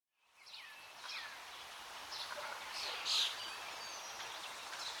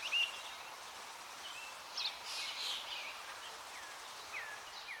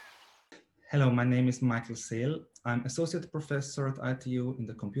Hello, my name is Michael Szell. I'm associate professor at ITU in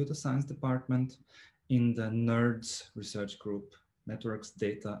the computer science department in the NERDS research group, Networks,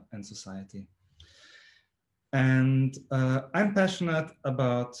 Data and Society. And I'm passionate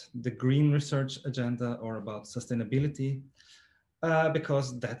about the green research agenda or about sustainability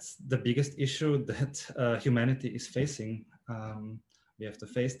because that's the biggest issue that humanity is facing. We have to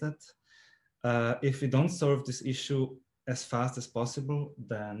face that. If we don't solve this issue as fast as possible,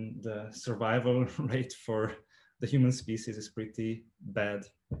 then the survival rate for the human species is pretty bad.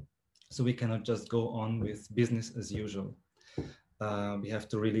 So we cannot just go on with business as usual. We have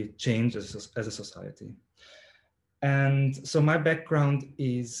to really change as a society. And so my background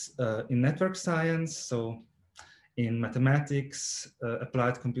is in network science, so in mathematics,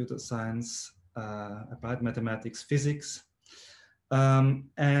 applied computer science, applied mathematics, physics.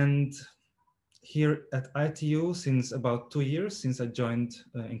 And here at ITU, since about 2 years, since I joined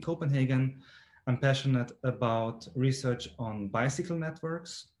in Copenhagen, I'm passionate about research on bicycle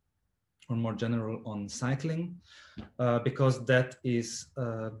networks, or more general on cycling, because that is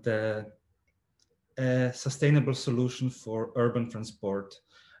a sustainable solution for urban transport.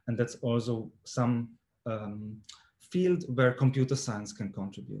 And that's also some field where computer science can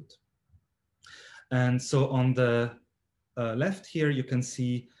contribute. And so on the left here, you can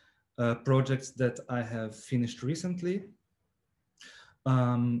see projects that I have finished recently.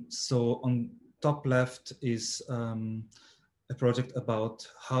 So on top left is a project about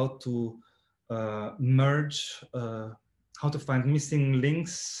how to merge, how to find missing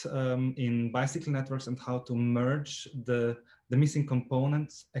links in bicycle networks and how to merge the missing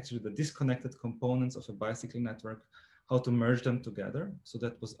components, actually the disconnected components of a bicycle network, how to merge them together. So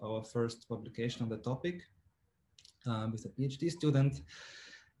that was our first publication on the topic with a PhD student.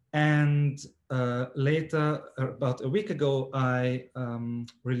 And later, about a week ago, I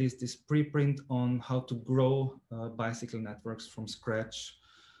released this preprint on how to grow bicycle networks from scratch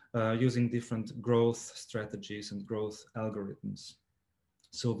using different growth strategies and growth algorithms.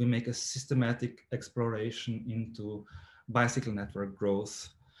 So we make a systematic exploration into bicycle network growth,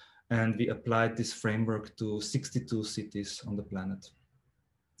 and we applied this framework to 62 cities on the planet.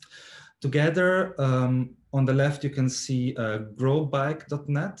 Together, on the left, you can see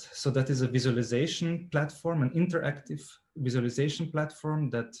growbike.net. So that is a visualization platform, an interactive visualization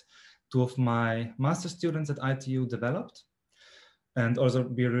platform that two of my master students at ITU developed. And also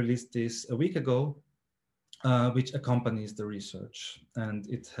we released this a week ago, which accompanies the research. And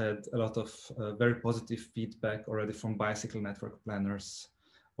it had a lot of very positive feedback already from bicycle network planners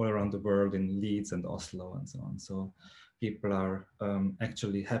all around the world in Leeds and Oslo and so on. So people are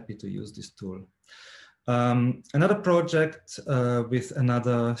actually happy to use this tool. Another project with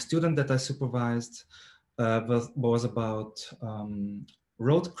another student that I supervised was about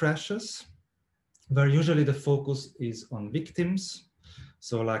road crashes, where usually the focus is on victims.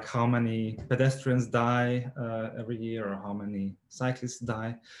 So like how many pedestrians die every year or how many cyclists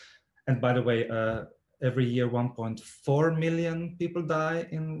die. And by the way, every year 1.4 million people die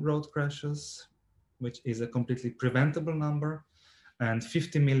in road crashes, which is a completely preventable number, and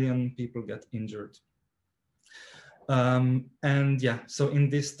 50 million people get injured. And yeah, so in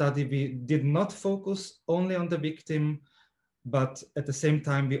this study, we did not focus only on the victim, but at the same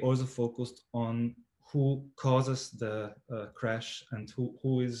time, we also focused on who causes the crash and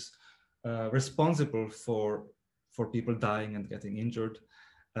who is responsible for people dying and getting injured.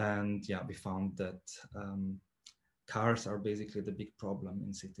 And yeah, we found that cars are basically the big problem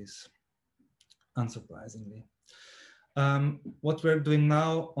in cities, unsurprisingly. What we're doing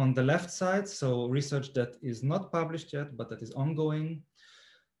now on the left side, so research that is not published yet, but that is ongoing,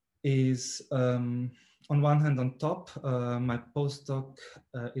 is on one hand on top, my postdoc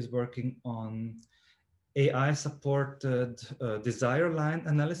is working on AI-supported desire line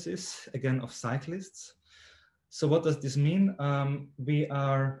analysis, again, of cyclists. So what does this mean? We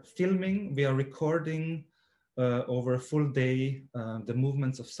are filming, we are recording over a full day the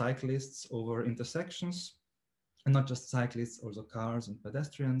movements of cyclists over intersections, and not just cyclists, also cars and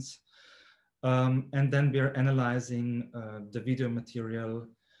pedestrians. And then we are analyzing the video material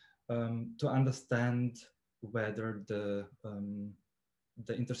to understand whether the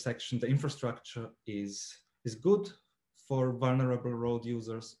intersection, the infrastructure is good for vulnerable road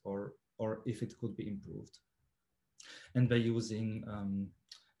users or if it could be improved. And by using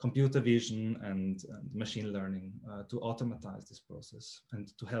computer vision and machine learning to automatize this process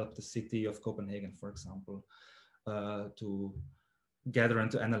and to help the city of Copenhagen, for example, to gather and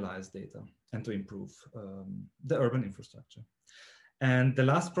to analyze data and to improve the urban infrastructure. And the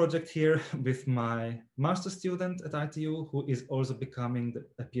last project here with my master student at ITU, who is also becoming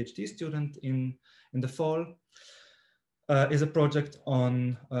a PhD student in the fall, is a project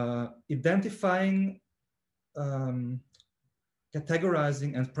on identifying,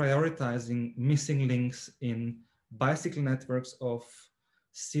 categorizing and prioritizing missing links in bicycle networks of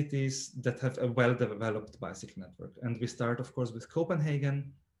cities that have a well-developed bicycle network. And we start, of course, with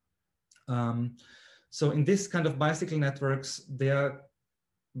Copenhagen. So in this kind of bicycle networks, they are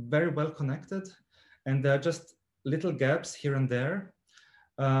very well connected, and there are just little gaps here and there.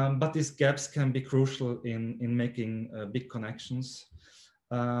 But these gaps can be crucial in making big connections.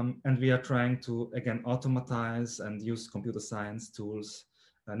 And we are trying to, again, automatize and use computer science tools,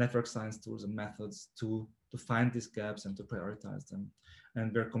 network science tools and methods to find these gaps and to prioritize them.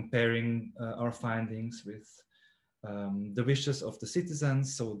 And we're comparing our findings with the wishes of the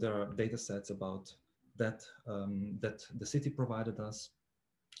citizens. So there are data sets about that, that the city provided us.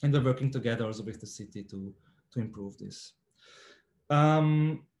 And we're working together also with the city to improve this.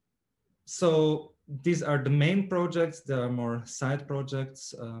 So these are the main projects. There are more side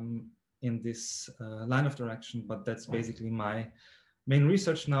projects in this line of direction, but that's basically my main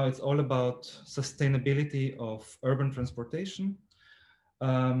research now. It's all about sustainability of urban transportation,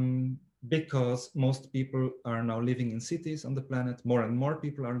 because most people are now living in cities on the planet. More and more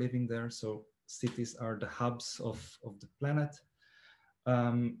people are living there. So cities are the hubs of the planet.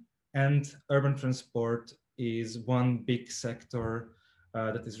 And urban transport is one big sector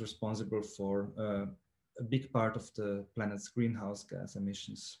that is responsible for a big part of the planet's greenhouse gas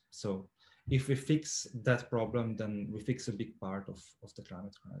emissions. So if we fix that problem, then we fix a big part of the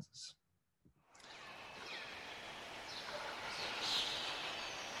climate crisis.